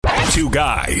Two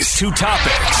guys, two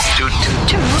topics,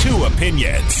 two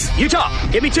opinions. You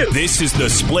talk. Give me two. This is the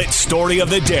split story of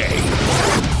the day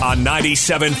on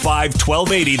 97.5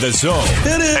 1280 The Zone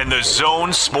and The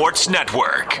Zone Sports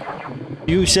Network.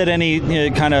 You set any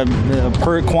kind of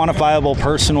quantifiable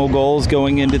personal goals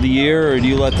going into the year, or do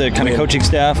you let the kind of coaching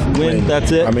staff win?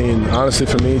 That's it? I mean, honestly,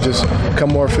 for me, just become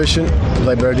more efficient,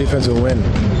 play better defense, and win.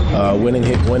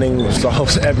 Winning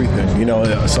solves everything. You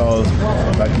know, so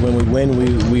like when we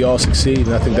win, we all succeed,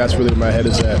 and I think that's really where my head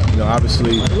is at. You know,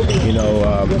 obviously,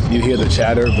 you hear the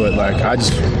chatter, but like I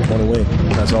just want to win.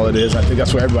 That's all it is. I think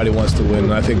that's where everybody wants to win,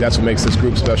 and I think that's what makes this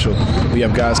group special. We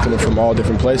have guys coming from all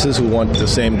different places who want the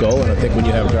same goal, and I think when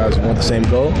you have guys who want the same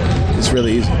goal, it's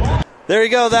really easy. There you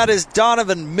go. That is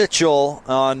Donovan Mitchell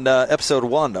on episode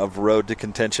 1 of Road to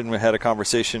Contention. We had a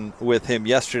conversation with him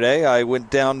yesterday. I went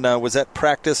down, was at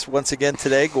practice once again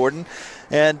today, Gordon,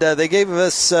 and they gave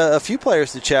us a few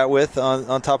players to chat with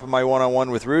on top of my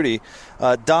one-on-one with Rudy.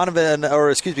 Dante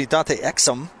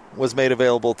Exum was made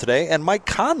available today, and Mike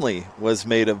Conley was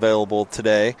made available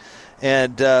today.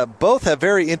 And both have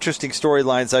very interesting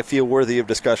storylines I feel worthy of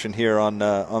discussion here on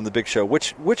the Big Show.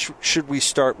 Which should we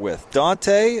start with,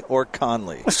 Dante or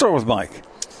Conley? Let's start with Mike.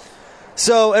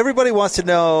 So everybody wants to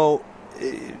know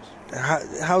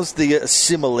how's the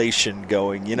assimilation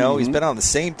going. You know, He's been on the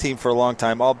same team for a long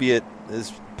time, albeit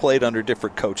has played under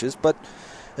different coaches. But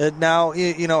now,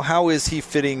 how is he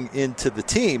fitting into the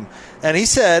team? And he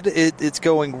said it's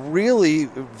going really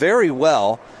very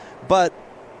well, but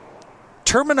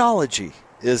terminology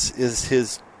is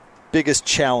his biggest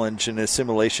challenge in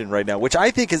assimilation right now, which I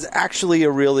think is actually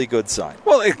a really good sign.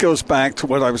 Well, it goes back to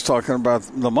what I was talking about,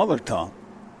 the mother tongue.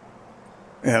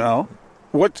 You know,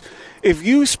 if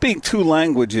you speak two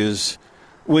languages,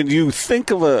 when you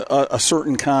think of a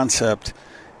certain concept,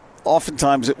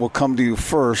 oftentimes it will come to you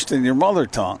first in your mother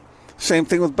tongue. Same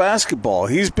thing with basketball.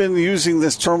 He's been using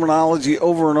this terminology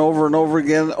over and over and over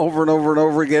again, over and over and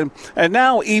over again. And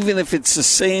now, even if it's the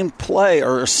same play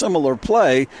or a similar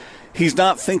play, he's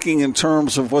not thinking in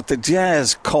terms of what the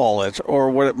Jazz call it or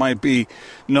what it might be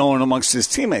known amongst his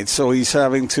teammates. So he's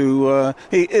having to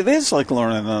it is like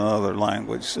learning another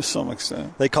language to some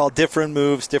extent. They call different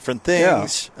moves different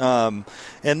things. Yeah.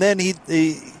 And then he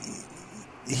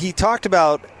talked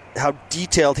about how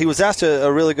detailed. He was asked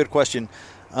a really good question.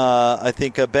 I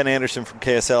think Ben Anderson from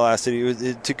KSL asked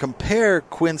it to compare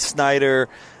Quinn Snyder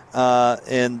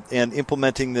and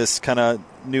implementing this kind of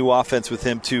new offense with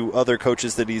him to other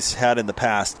coaches that he's had in the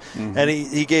past. Mm-hmm. And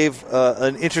he gave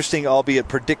an interesting, albeit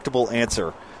predictable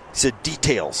answer. He said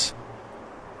details.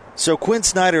 So Quinn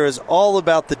Snyder is all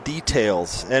about the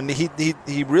details, and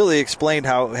he really explained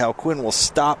how Quinn will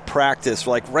stop practice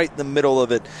like right in the middle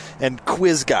of it and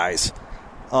quiz guys.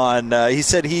 He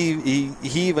said he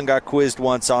even got quizzed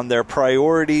once on their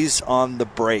priorities on the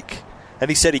break. And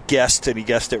he said he guessed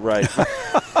it right.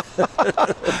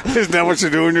 Isn't that what you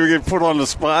do when you get put on the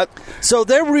spot? So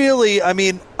they're really,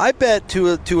 I bet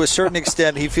to a certain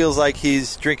extent he feels like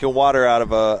he's drinking water out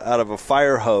of a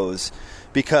fire hose,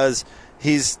 because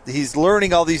he's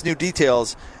learning all these new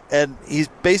details, and he's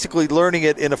basically learning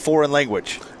it in a foreign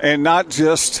language. And not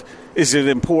just is it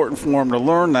important for him to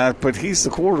learn that, but he's the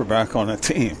quarterback on a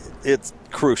team. It's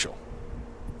crucial.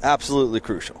 Absolutely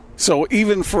crucial. So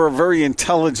even for a very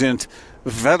intelligent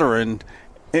veteran,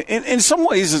 in some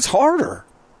ways it's harder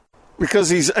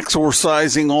because he's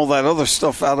exorcising all that other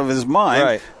stuff out of his mind,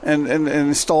 right, and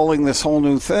installing this whole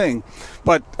new thing.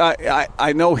 But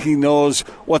I know he knows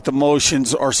what the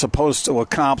motions are supposed to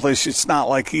accomplish. It's not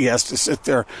like he has to sit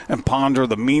there and ponder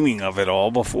the meaning of it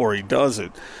all before he does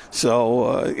it.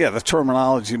 So, the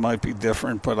terminology might be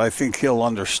different, but I think he'll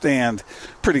understand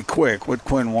pretty quick what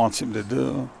Quinn wants him to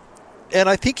do. And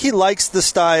I think he likes the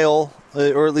style,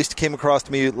 or at least it came across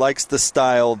to me, likes the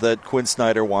style that Quinn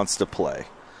Snyder wants to play.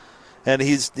 And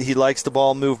he likes the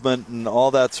ball movement and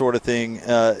all that sort of thing.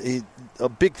 A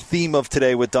big theme of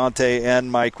today with Dante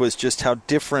and Mike was just how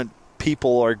different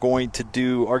people are going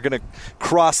to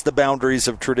cross the boundaries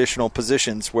of traditional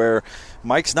positions, where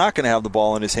Mike's not going to have the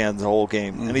ball in his hands the whole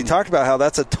game. Mm-hmm. And he talked about how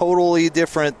that's a totally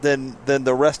different than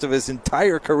the rest of his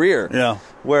entire career,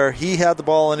 where he had the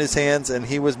ball in his hands and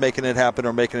he was making it happen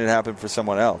or making it happen for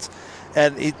someone else.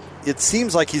 And it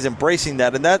seems like he's embracing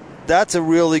that, and that's a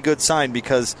really good sign,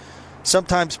 because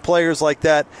sometimes players like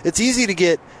that, it's easy to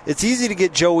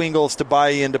get Joe Ingles to buy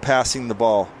into passing the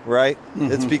ball, right?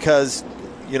 Mm-hmm. It's because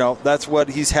that's what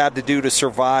he's had to do to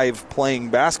survive playing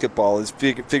basketball, is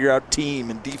figure out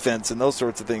team and defense and those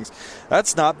sorts of things.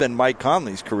 That's not been Mike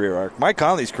Conley's career arc. Mike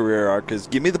Conley's career arc is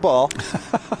give me the ball.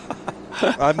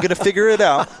 I'm going to figure it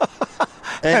out.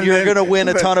 and you're going to win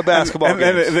a ton of basketball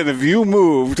games. And then if you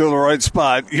move to the right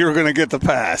spot, you're going to get the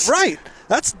pass. Right.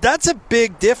 That's a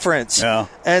big difference. Yeah.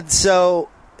 And so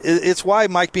it's why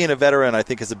Mike being a veteran, I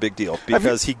think, is a big deal,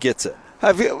 because he gets it.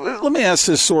 Let me ask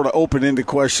this sort of open-ended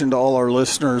question to all our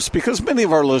listeners, because many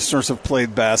of our listeners have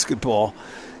played basketball.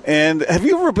 And have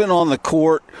you ever been on the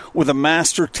court with a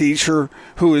master teacher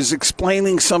who is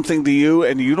explaining something to you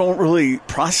and you don't really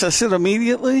process it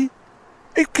immediately?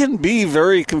 It can be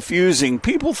very confusing.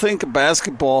 People think of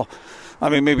basketball, I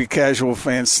mean, maybe casual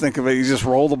fans think of it, you just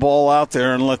roll the ball out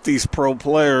there and let these pro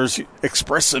players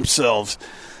express themselves.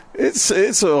 It's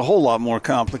a whole lot more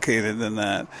complicated than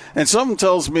that. And something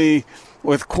tells me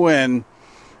with Quinn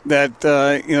that,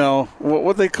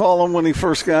 what they call him when he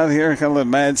first got here, kind of a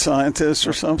mad scientist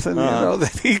or something,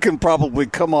 that he can probably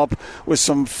come up with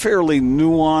some fairly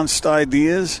nuanced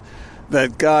ideas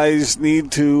that guys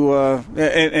need to,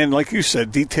 and like you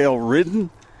said, detail-ridden,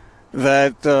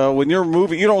 that when you're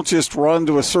moving, you don't just run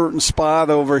to a certain spot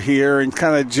over here and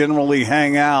kind of generally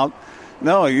hang out.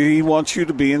 No, he wants you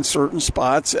to be in certain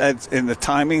spots, and the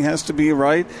timing has to be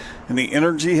right, and the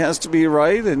energy has to be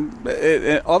right, and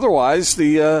otherwise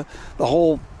the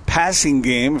whole passing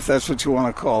game, if that's what you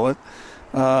want to call it,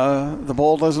 the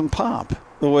ball doesn't pop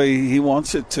the way he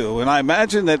wants it to. And I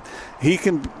imagine that he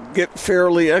can get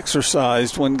fairly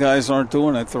exercised when guys aren't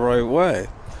doing it the right way.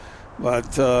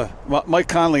 But Mike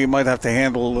Conley might have to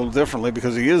handle a little differently,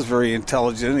 because he is very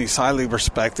intelligent. He's highly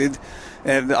respected.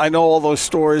 And I know all those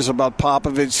stories about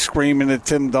Popovich screaming at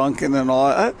Tim Duncan and all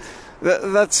that.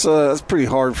 That's pretty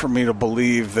hard for me to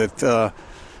believe that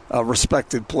a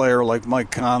respected player like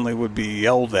Mike Conley would be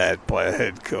yelled at by a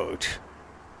head coach.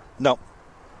 No.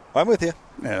 I'm with you.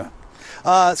 Yeah.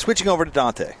 Switching over to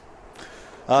Dante.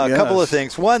 A couple of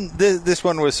things. One, this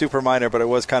one was super minor, but it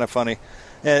was kind of funny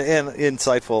and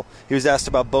insightful. He was asked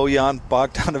about Bojan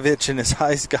Bogdanovic, and his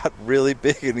eyes got really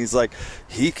big, and he's like,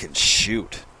 he can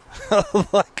shoot.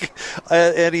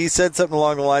 And he said something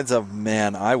along the lines of,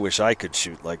 "Man, I wish I could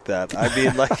shoot like that." I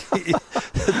mean,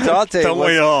 Dante. Don't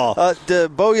we all?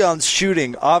 Bojan's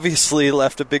shooting obviously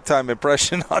left a big time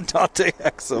impression on Dante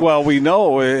Exum. Well, we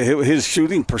know his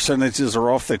shooting percentages are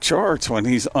off the charts when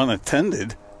he's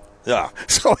unattended. Yeah.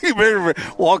 So you remember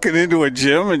walking into a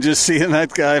gym and just seeing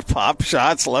that guy pop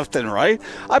shots left and right.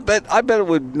 I bet it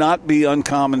would not be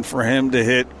uncommon for him to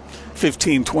hit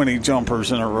 15, 20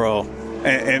 jumpers in a row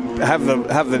and have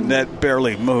the net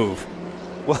barely move.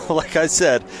 Well, like I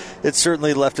said, it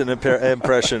certainly left an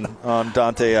impression on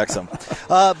Dante Exum.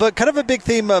 But kind of a big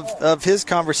theme of his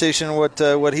conversation,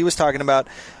 what he was talking about,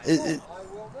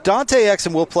 Dante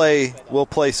Exum will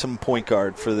play some point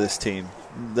guard for this team.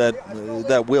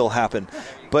 That will happen.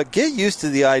 But get used to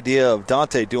the idea of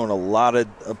Dante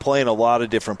playing a lot of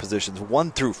different positions.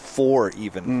 1 through 4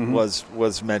 even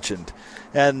was mentioned.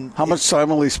 And how much time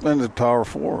will he spend at power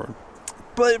forward?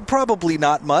 But probably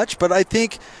not much. But I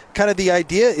think kind of the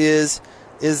idea is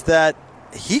that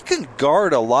he can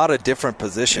guard a lot of different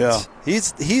positions. Yeah.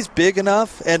 He's big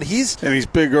enough, and he's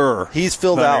bigger. He's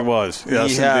filled out. He was.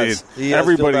 Yes, indeed.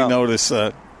 Everybody noticed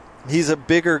that. He's a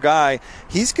bigger guy.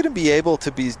 He's going to be able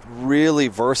to be really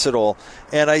versatile.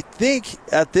 And I think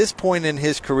at this point in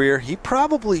his career, he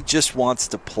probably just wants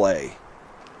to play.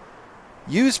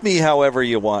 Use me however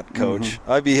you want, Coach.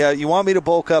 You want me to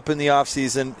bulk up in the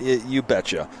offseason? You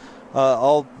betcha.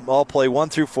 I'll play 1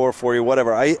 through 4 for you,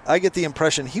 whatever. I get the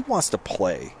impression he wants to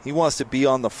play. He wants to be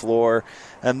on the floor.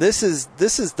 And this is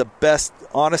the best,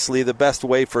 honestly, the best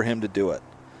way for him to do it.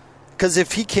 Because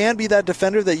if he can be that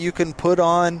defender that you can put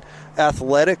on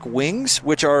athletic wings,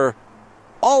 which are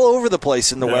all over the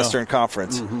place in the Western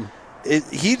Conference,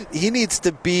 he needs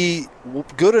to be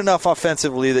good enough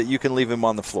offensively that you can leave him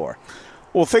on the floor.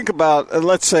 Well, think about,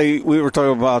 let's say we were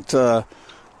talking about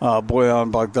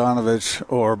Bojan Bogdanovic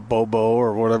or Bobo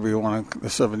or whatever you want to, the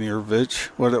 7-year Vitch,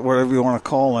 whatever you want to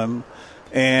call him.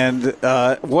 And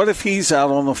what if he's out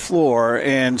on the floor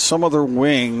and some other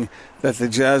wing that the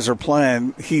Jazz are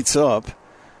playing heats up?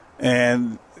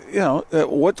 And,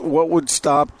 what would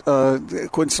stop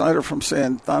Quinn Snyder from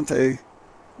saying, Dante,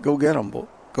 go get him,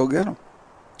 go get him.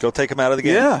 Go take him out of the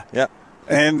game. Yeah.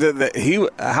 And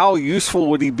how useful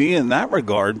would he be in that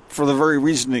regard, for the very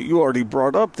reason that you already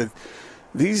brought up, that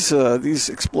these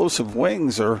explosive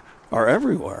wings are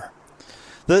everywhere.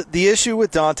 The issue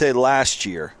with Dante last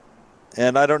year,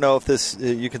 and I don't know if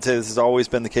you can say this has always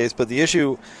been the case, but the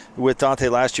issue with Dante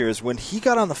last year is when he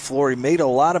got on the floor, he made a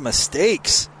lot of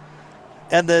mistakes.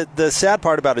 And the sad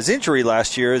part about his injury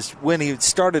last year is when he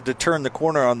started to turn the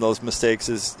corner on those mistakes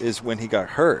is when he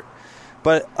got hurt.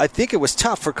 But I think it was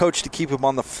tough for Coach to keep him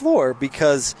on the floor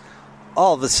because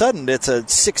all of a sudden it's a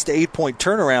 6 to 8 point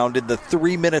turnaround in the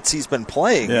 3 minutes he's been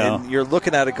playing. Yeah. And you're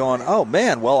looking at it going, oh,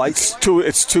 man, well, it's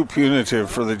too punitive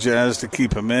for the Jazz to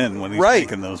keep him in when he's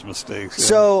making those mistakes. Yeah.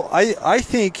 So I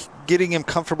think getting him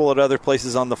comfortable at other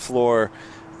places on the floor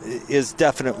is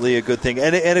definitely a good thing.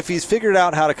 And if he's figured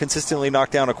out how to consistently knock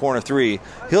down a corner three,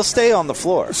 he'll stay on the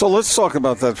floor. So let's talk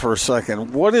about that for a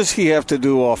second. What does he have to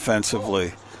do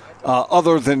offensively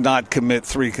other than not commit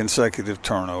 3 consecutive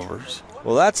turnovers?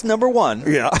 Well, that's number one.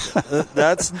 Yeah.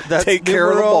 That's Take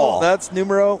care of the ball. That's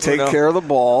numero. Take care of the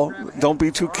ball. Don't be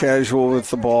too casual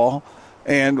with the ball.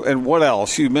 And what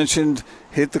else? You mentioned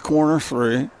hit the corner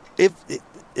three.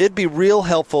 It'd be real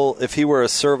helpful if he were a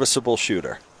serviceable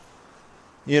shooter.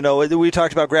 You know, we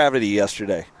talked about gravity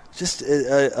yesterday. Just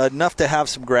enough to have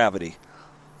some gravity.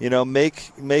 You know,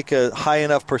 make a high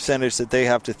enough percentage that they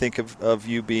have to think of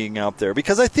you being out there.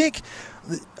 Because I think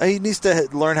he needs to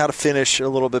learn how to finish a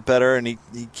little bit better, and he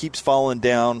keeps falling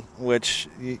down, which,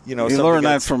 you know. You learned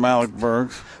that from Alec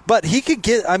Burks. But he could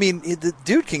get, I mean, the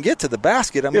dude can get to the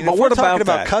basket. I mean, but if what we're talking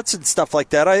about about cuts and stuff like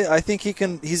that, I think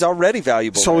he's already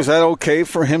valuable. So is that okay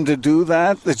for him to do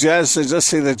that? The Jazz, let's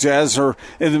say the Jazz are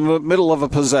in the middle of a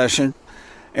possession,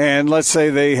 and let's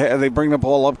say they bring the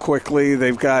ball up quickly.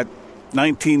 They've got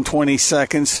 19, 20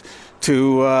 seconds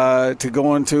to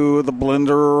go into the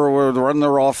blender or to run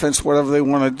their offense, whatever they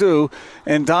want to do.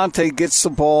 And Dante gets the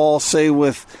ball, say,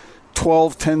 with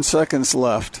 12, 10 seconds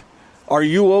left. Are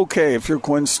you okay, if you're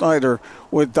Quinn Snyder,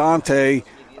 with Dante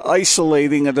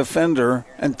isolating a defender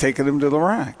and taking him to the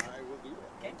rack?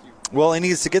 Well, he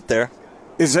needs to get there.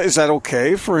 Is that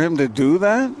okay for him to do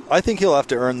that? I think he'll have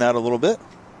to earn that a little bit.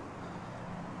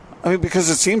 I mean, because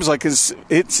it seems like it's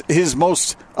his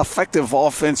most effective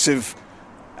offensive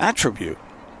attribute.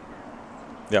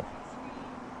 Yep.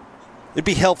 It'd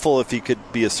be helpful if he could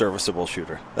be a serviceable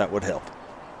shooter. That would help.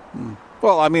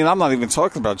 Well, I mean, I'm not even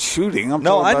talking about shooting. I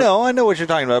know what you're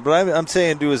talking about, but I'm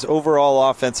saying to his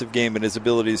overall offensive game and his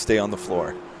ability to stay on the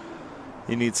floor.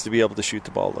 He needs to be able to shoot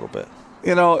the ball a little bit.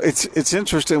 You know, it's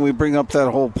interesting we bring up that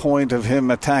whole point of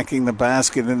him attacking the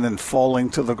basket and then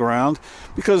falling to the ground,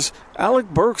 because Alec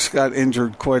Burks got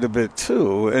injured quite a bit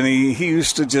too, and he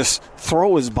used to just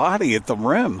throw his body at the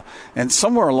rim. And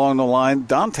somewhere along the line,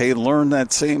 Dante learned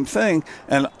that same thing.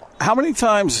 And how many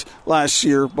times last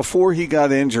year, before he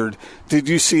got injured, did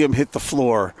you see him hit the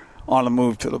floor on a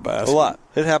move to the basket? A lot.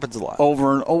 It happens a lot.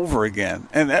 Over and over again.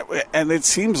 And it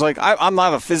seems like, I'm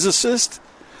not a physicist,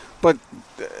 but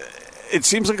it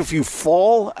seems like if you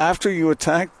fall after you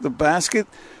attack the basket,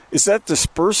 is that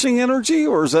dispersing energy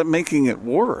or is that making it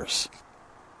worse?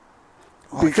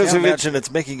 Well, because I can't imagine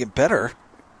it's making it better.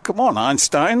 Come on,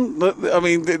 Einstein. I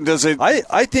mean, does it?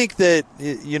 I think that,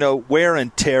 you know, wear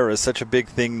and tear is such a big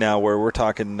thing now, where we're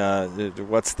talking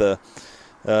what's the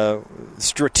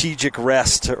strategic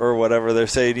rest or whatever they're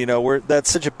saying. You know,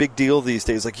 that's such a big deal these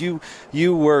days. Like you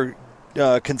were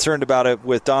concerned about it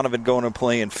with Donovan going and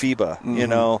playing FIBA. Mm-hmm. You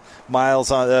know, miles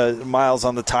on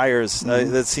the tires.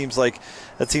 Mm-hmm. That seems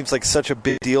like such a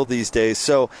big deal these days.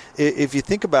 So if you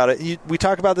think about it, we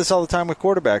talk about this all the time with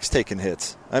quarterbacks taking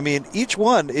hits. I mean, each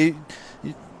one,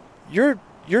 you're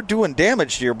doing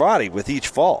damage to your body with each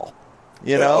fall.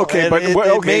 You know, okay, but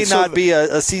it may not be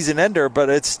a season ender, but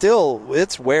it's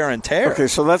wear and tear. Okay,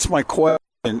 so that's my question.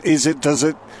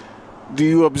 Do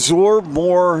you absorb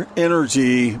more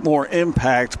energy, more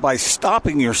impact by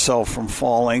stopping yourself from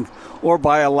falling, or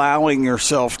by allowing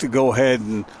yourself to go ahead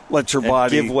and let your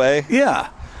body give way? Yeah.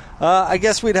 I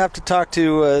guess we'd have to talk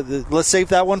to. Let's save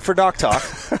that one for Doc Talk.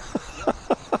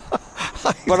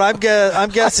 But I'm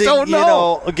guessing,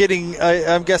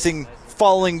 I'm guessing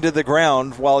falling to the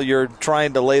ground while you're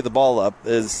trying to lay the ball up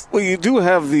is. Well, you do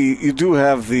have the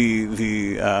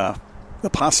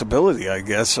possibility, I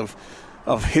guess, of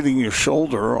hitting your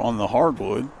shoulder on the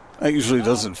hardwood. That usually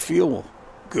doesn't feel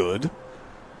good.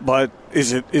 But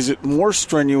is it more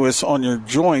strenuous on your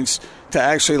joints to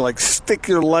actually like stick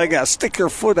your leg out, stick your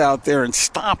foot out there and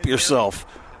stop yourself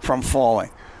from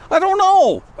falling? I don't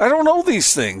know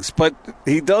these things, but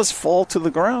he does fall to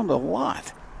the ground a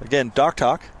lot. Again, Doc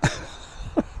Talk.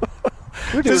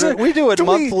 We do it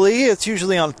monthly. It's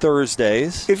usually on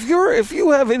Thursdays. If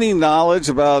you have any knowledge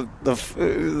about the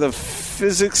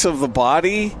physics of the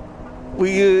body, will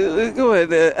you go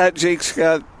ahead at Jake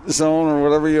Scott Zone or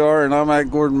whatever you are, and I'm at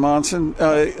Gordon Monson.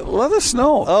 Let us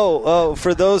know. Oh,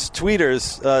 for those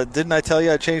tweeters, didn't I tell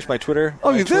you I changed my Twitter?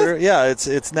 Oh, you Twitter? did? Yeah,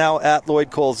 it's now at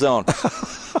Lloyd Cole Zone.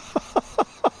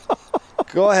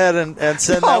 Go ahead and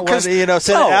send that one. Send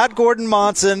it at Gordon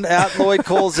Monson, at Lloyd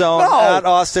Cole Zone, at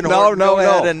Austin Horton. Go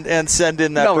ahead and send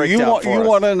in that breakdown for us. You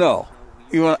want to know.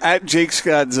 You want at Jake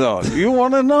Scott Zone. You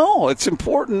want to know. It's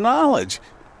important knowledge.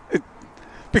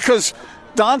 Because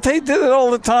Dante did it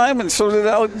all the time, and so did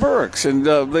Alec Burks, and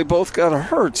they both got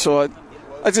hurt. So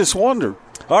I just wonder.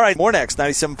 All right, more next.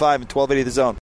 97.5 and 1280 The Zone.